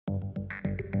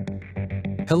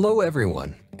Hello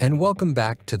everyone, and welcome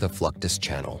back to the Fluctus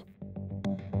Channel.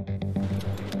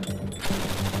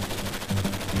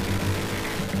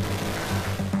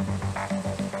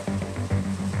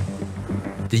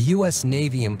 The U.S.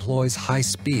 Navy employs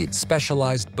high-speed,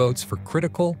 specialized boats for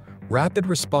critical, rapid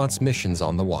response missions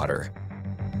on the water.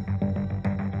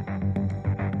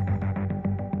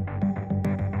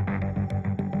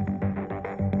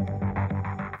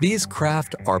 These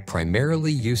craft are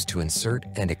primarily used to insert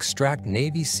and extract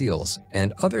Navy SEALs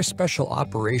and other special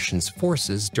operations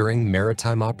forces during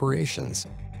maritime operations.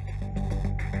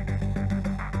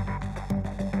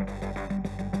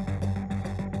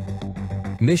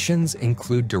 Missions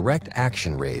include direct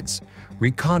action raids,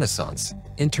 reconnaissance,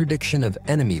 interdiction of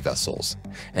enemy vessels,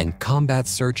 and combat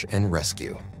search and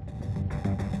rescue.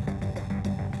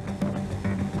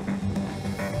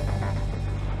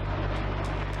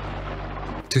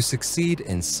 To succeed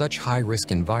in such high-risk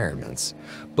environments,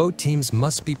 boat teams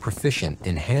must be proficient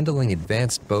in handling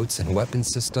advanced boats and weapon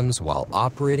systems while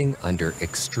operating under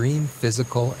extreme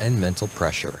physical and mental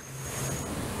pressure.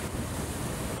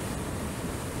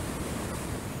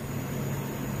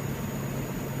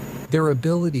 Their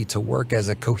ability to work as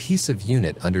a cohesive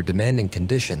unit under demanding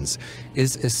conditions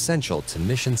is essential to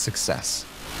mission success.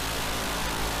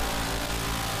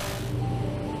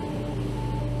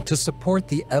 To support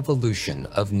the evolution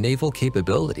of naval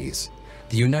capabilities,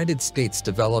 the United States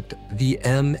developed the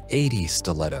M-80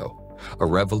 Stiletto, a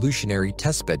revolutionary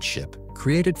testbed ship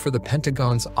created for the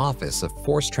Pentagon's Office of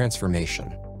Force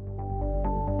Transformation.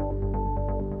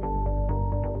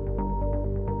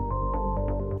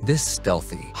 This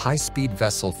stealthy, high-speed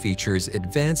vessel features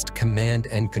advanced command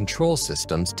and control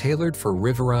systems tailored for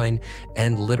riverine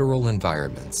and littoral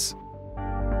environments.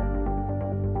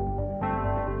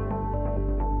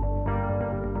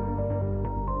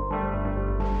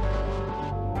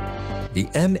 The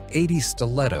M-80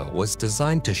 Stiletto was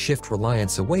designed to shift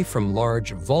reliance away from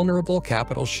large, vulnerable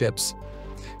capital ships,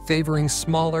 favoring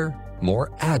smaller, more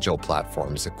agile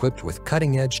platforms equipped with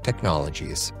cutting-edge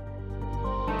technologies.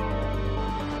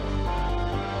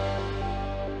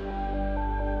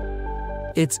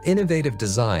 Its innovative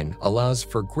design allows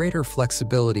for greater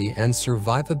flexibility and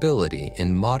survivability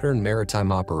in modern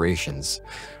maritime operations,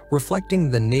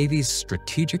 reflecting the Navy's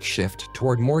strategic shift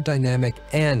toward more dynamic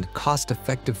and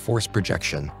cost-effective force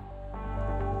projection.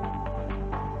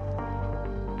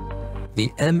 The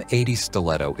M-80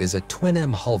 Stiletto is a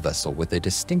twin-M hull vessel with a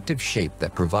distinctive shape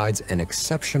that provides an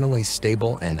exceptionally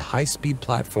stable and high-speed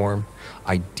platform,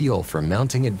 ideal for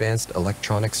mounting advanced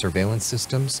electronic surveillance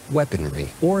systems, weaponry,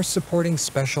 or supporting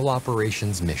special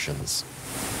operations missions.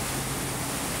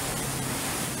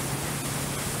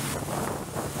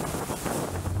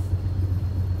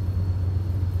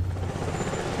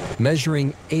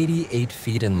 Measuring 88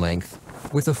 feet in length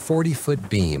with a 40-foot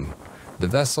beam, the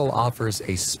vessel offers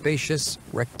a spacious,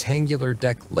 rectangular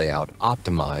deck layout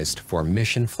optimized for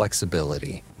mission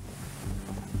flexibility.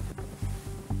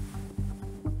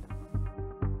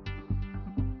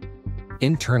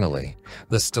 Internally,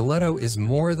 the Stiletto is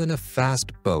more than a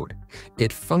fast boat.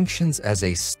 It functions as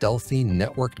a stealthy,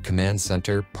 networked command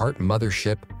center, part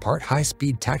mothership, part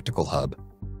high-speed tactical hub.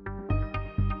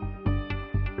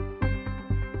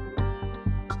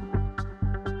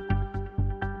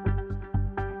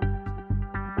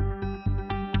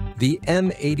 The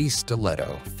M-80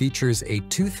 Stiletto features a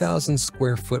 2,000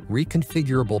 square foot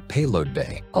reconfigurable payload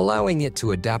bay, allowing it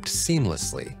to adapt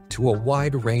seamlessly to a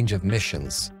wide range of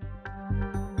missions.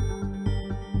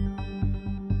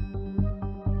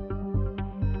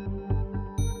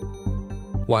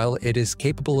 While it is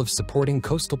capable of supporting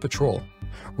coastal patrol,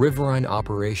 riverine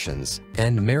operations,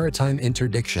 and maritime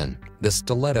interdiction, the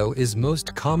Stiletto is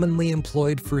most commonly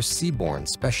employed for seaborne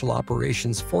Special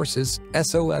Operations Forces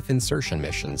 (SOF) insertion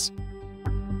missions.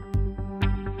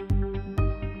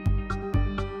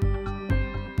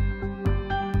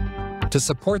 To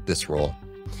support this role,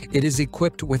 it is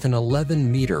equipped with an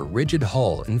 11-meter rigid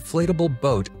hull inflatable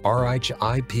boat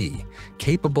RHIP,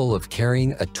 capable of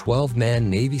carrying a 12-man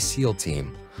Navy SEAL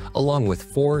team, along with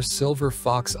 4 Silver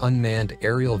Fox unmanned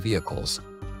aerial vehicles.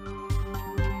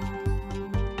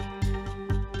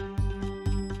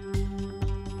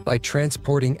 By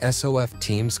transporting SOF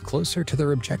teams closer to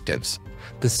their objectives,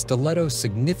 the Stiletto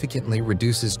significantly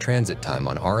reduces transit time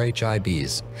on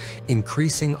RHIBs,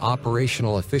 increasing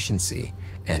operational efficiency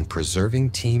and preserving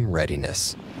team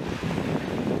readiness.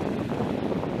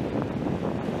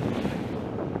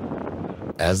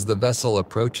 As the vessel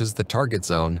approaches the target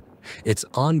zone, its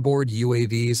onboard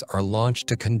UAVs are launched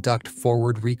to conduct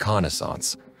forward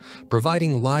reconnaissance,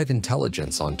 providing live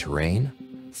intelligence on terrain,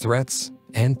 threats,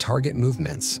 and target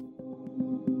movements.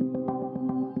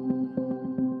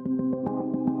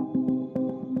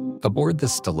 Aboard the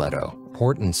Stiletto,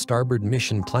 port and starboard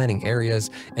mission planning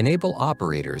areas enable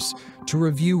operators to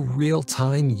review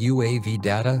real-time UAV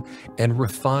data and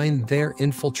refine their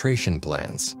infiltration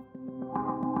plans.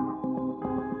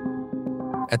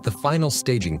 At the final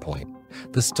staging point,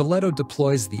 the Stiletto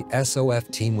deploys the SOF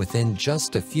team within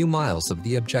just a few miles of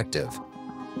the objective,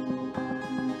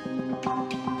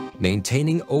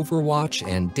 maintaining overwatch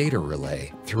and data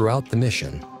relay throughout the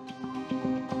mission.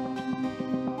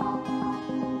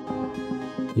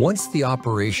 Once the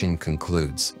operation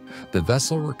concludes, the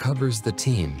vessel recovers the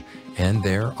team and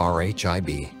their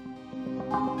RHIB.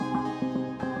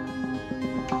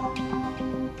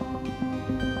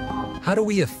 How do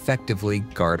we effectively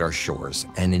guard our shores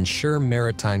and ensure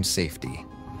maritime safety?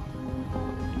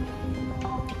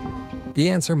 The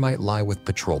answer might lie with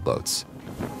patrol boats.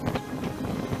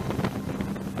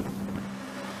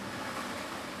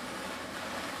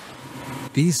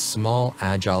 These small,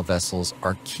 agile vessels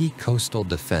are key coastal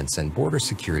defense and border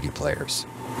security players.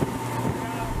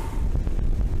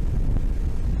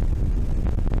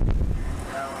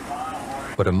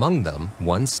 But among them,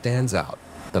 one stands out,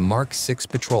 the Mark VI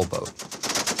patrol boat.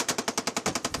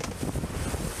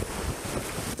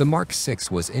 The Mark VI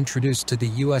was introduced to the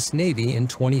U.S. Navy in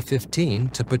 2015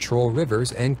 to patrol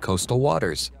rivers and coastal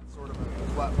waters.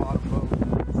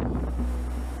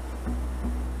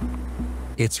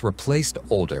 It's replaced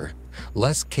older,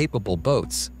 less capable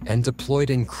boats and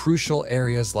deployed in crucial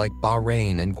areas like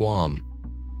Bahrain and Guam.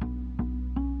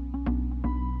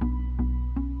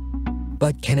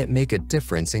 But can it make a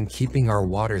difference in keeping our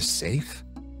waters safe?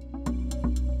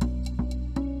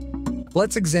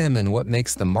 Let's examine what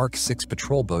makes the Mark VI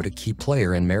patrol boat a key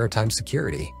player in maritime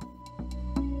security.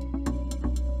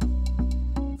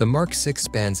 The Mark VI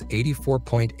spans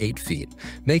 84.8 feet,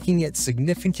 making it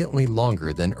significantly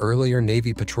longer than earlier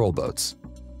Navy patrol boats.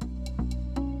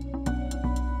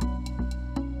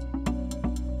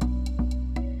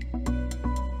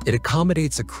 It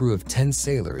accommodates a crew of 10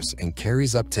 sailors and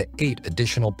carries up to 8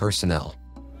 additional personnel.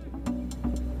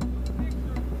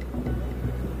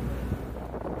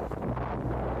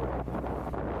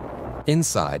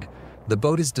 Inside, the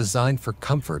boat is designed for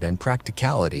comfort and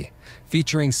practicality,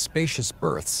 featuring spacious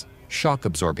berths,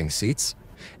 shock-absorbing seats,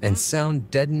 and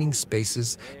sound-deadening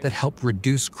spaces that help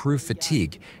reduce crew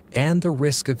fatigue and the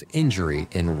risk of injury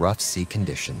in rough sea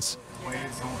conditions.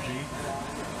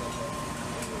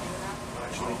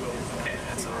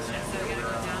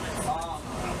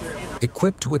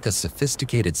 Equipped with a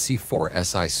sophisticated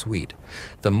C4SI suite,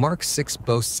 the Mark VI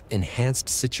boasts enhanced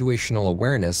situational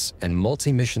awareness and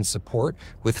multi-mission support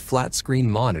with flat-screen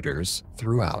monitors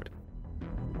throughout.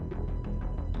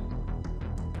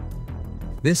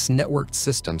 This networked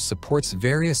system supports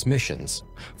various missions,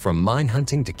 from mine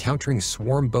hunting to countering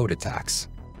swarm boat attacks.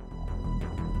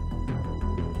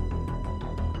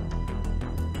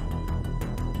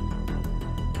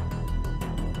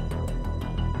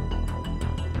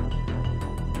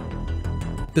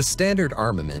 The standard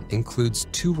armament includes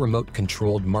 2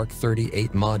 remote-controlled Mark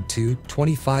 38 Mod 2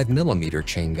 25mm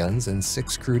chain guns and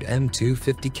 6 crewed M2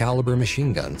 50 caliber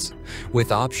machine guns,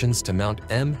 with options to mount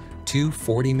M2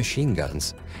 40 machine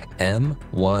guns,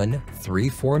 M1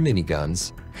 34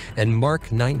 miniguns, and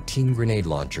Mark 19 grenade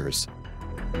launchers.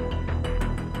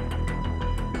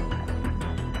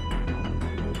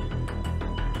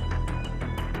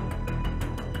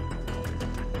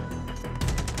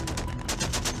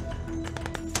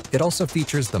 It also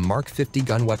features the Mark 50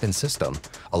 gun weapon system,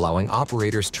 allowing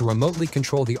operators to remotely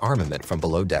control the armament from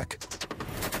below deck.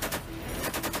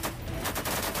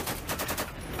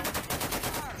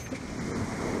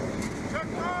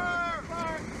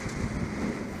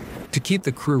 To keep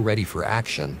the crew ready for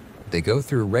action, they go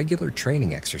through regular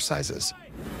training exercises.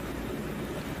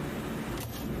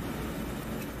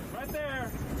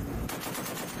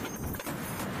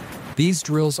 These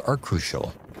drills are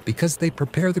crucial because they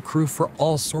prepare the crew for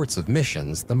all sorts of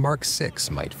missions the Mark VI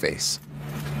might face.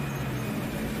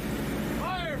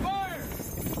 Fire! Fire!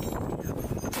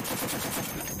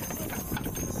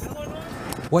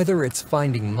 Whether it's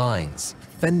finding mines,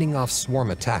 fending off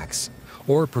swarm attacks,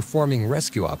 or performing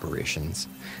rescue operations,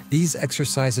 these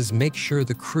exercises make sure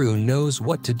the crew knows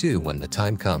what to do when the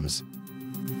time comes.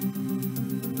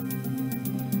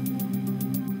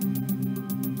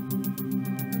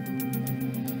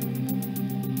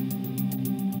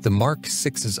 The Mark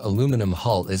VI's aluminum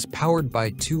hull is powered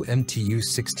by 2 MTU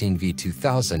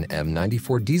 16V2000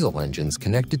 M94 diesel engines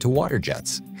connected to water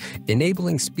jets,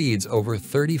 enabling speeds over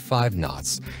 35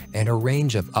 knots and a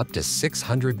range of up to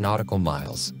 600 nautical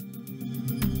miles.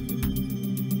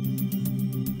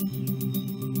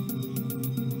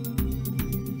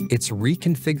 Its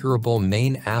reconfigurable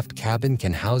main aft cabin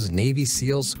can house Navy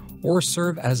SEALs or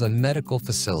serve as a medical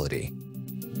facility.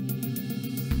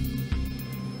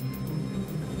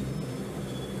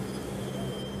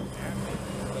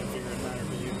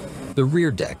 The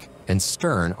rear deck and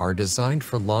stern are designed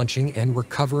for launching and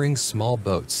recovering small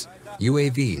boats,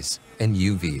 UAVs, and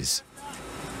UVs.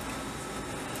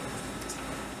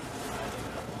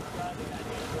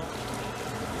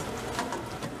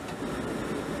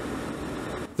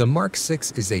 The Mark VI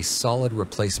is a solid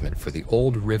replacement for the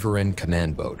old riverine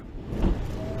command boat.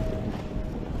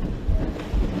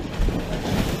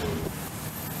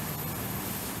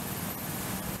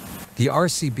 The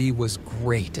RCB was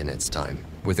great in its time,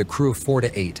 with a crew of 4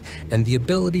 to 8 and the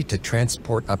ability to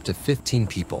transport up to 15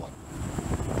 people.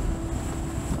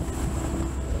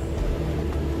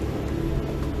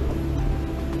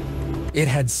 It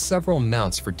had several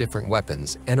mounts for different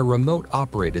weapons and a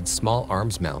remote-operated small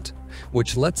arms mount,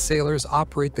 which lets sailors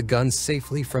operate the guns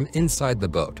safely from inside the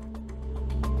boat.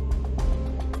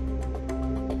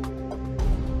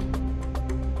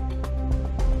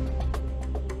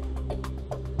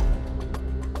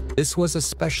 This was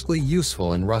especially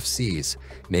useful in rough seas,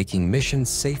 making missions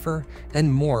safer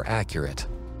and more accurate.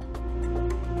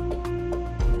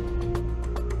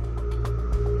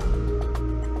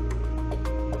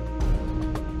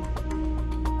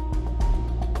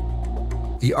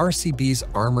 The RCB's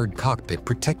armored cockpit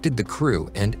protected the crew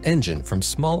and engine from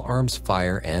small arms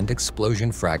fire and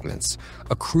explosion fragments,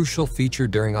 a crucial feature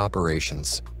during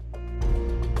operations.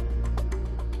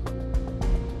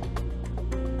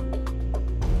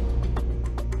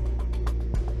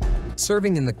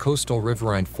 Serving in the Coastal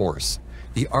Riverine Force,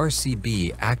 the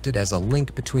RCB acted as a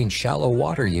link between shallow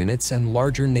water units and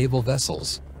larger naval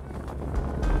vessels.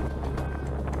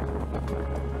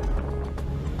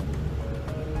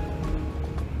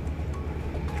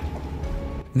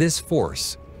 This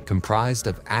force, comprised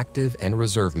of active and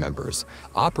reserve members,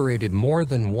 operated more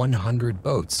than 100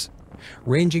 boats,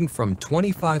 ranging from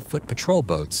 25-foot patrol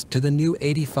boats to the new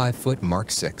 85-foot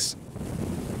Mark VI.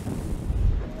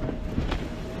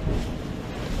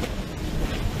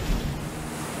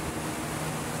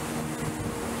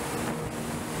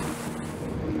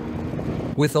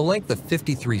 With a length of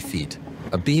 53 feet,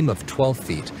 a beam of 12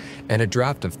 feet, and a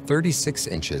draft of 36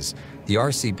 inches, the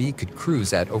RCB could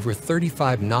cruise at over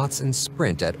 35 knots and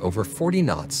sprint at over 40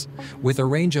 knots, with a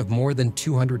range of more than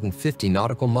 250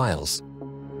 nautical miles.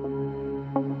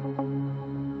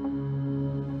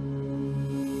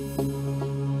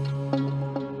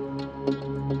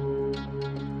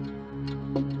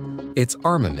 Its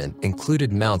armament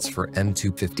included mounts for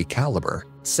M250 caliber,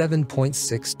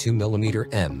 7.62mm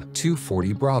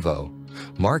M240 Bravo,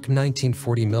 Mark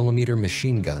 1940mm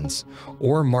machine guns,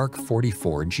 or Mark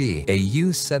 44G, a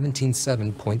U-17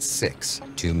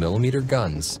 7.62mm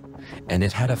guns, and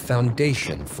it had a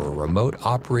foundation for a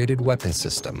remote-operated weapon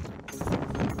system.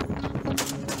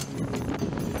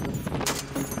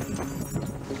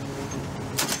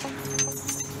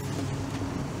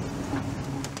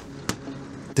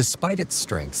 Despite its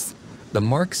strengths, the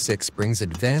Mark VI brings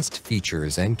advanced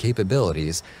features and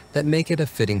capabilities that make it a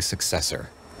fitting successor.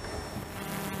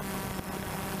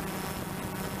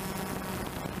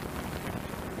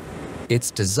 Its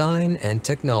design and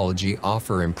technology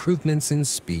offer improvements in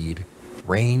speed,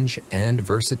 range, and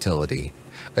versatility,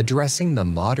 addressing the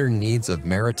modern needs of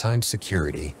maritime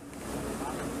security.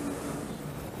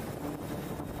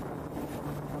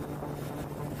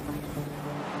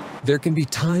 There can be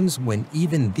times when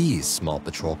even these small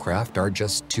patrol craft are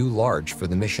just too large for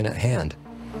the mission at hand.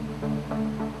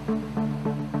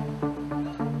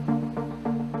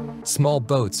 Small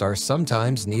boats are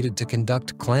sometimes needed to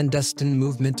conduct clandestine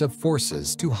movement of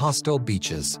forces to hostile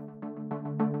beaches.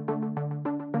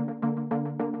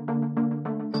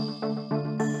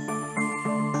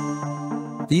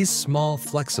 These small,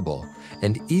 flexible,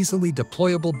 and easily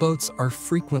deployable boats are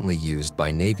frequently used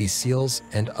by Navy SEALs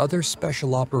and other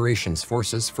special operations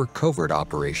forces for covert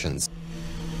operations,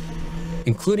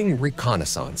 including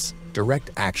reconnaissance,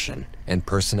 direct action, and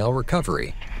personnel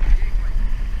recovery,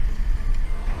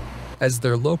 as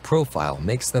their low profile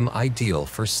makes them ideal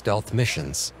for stealth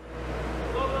missions.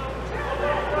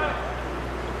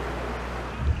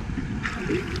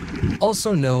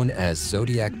 Also known as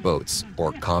Zodiac boats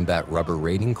or combat rubber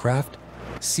raiding craft,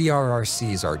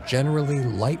 CRRCs are generally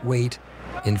lightweight,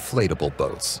 inflatable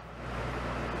boats.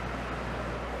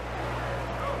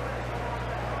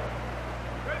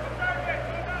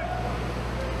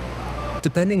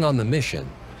 Depending on the mission,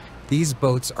 these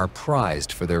boats are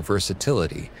prized for their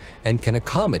versatility and can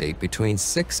accommodate between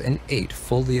 6 and 8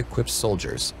 fully equipped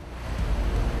soldiers.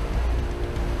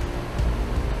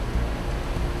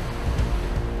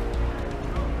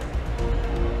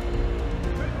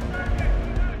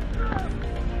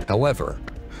 However,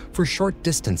 for short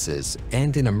distances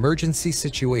and in emergency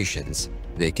situations,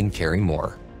 they can carry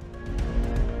more.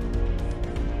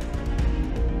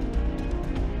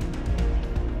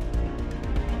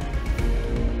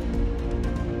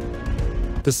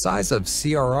 The size of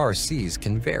CRRCs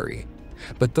can vary,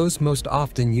 but those most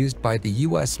often used by the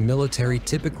US military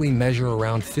typically measure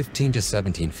around 15 to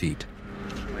 17 feet.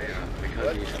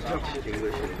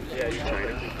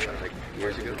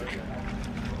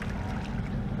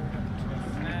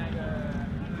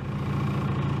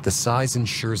 The size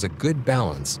ensures a good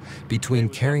balance between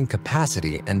carrying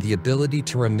capacity and the ability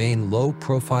to remain low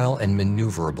profile and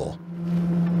maneuverable.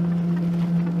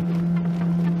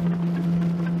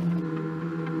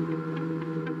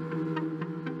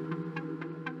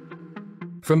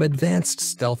 From advanced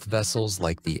stealth vessels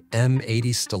like the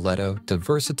M80 Stiletto to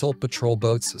versatile patrol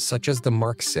boats such as the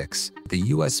Mark VI, the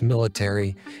US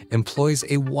military employs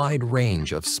a wide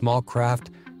range of small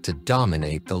craft to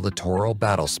dominate the littoral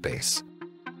battle space.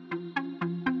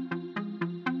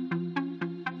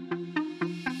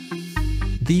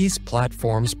 These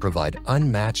platforms provide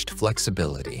unmatched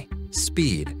flexibility,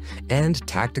 speed, and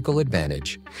tactical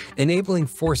advantage, enabling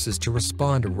forces to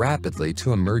respond rapidly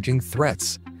to emerging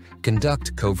threats,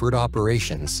 conduct covert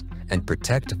operations, and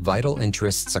protect vital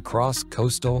interests across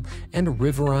coastal and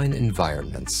riverine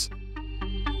environments.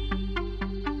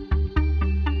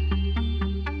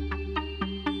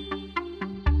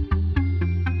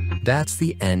 That's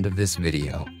the end of this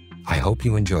video. I hope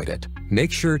you enjoyed it.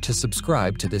 Make sure to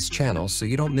subscribe to this channel so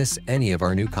you don't miss any of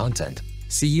our new content.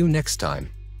 See you next time.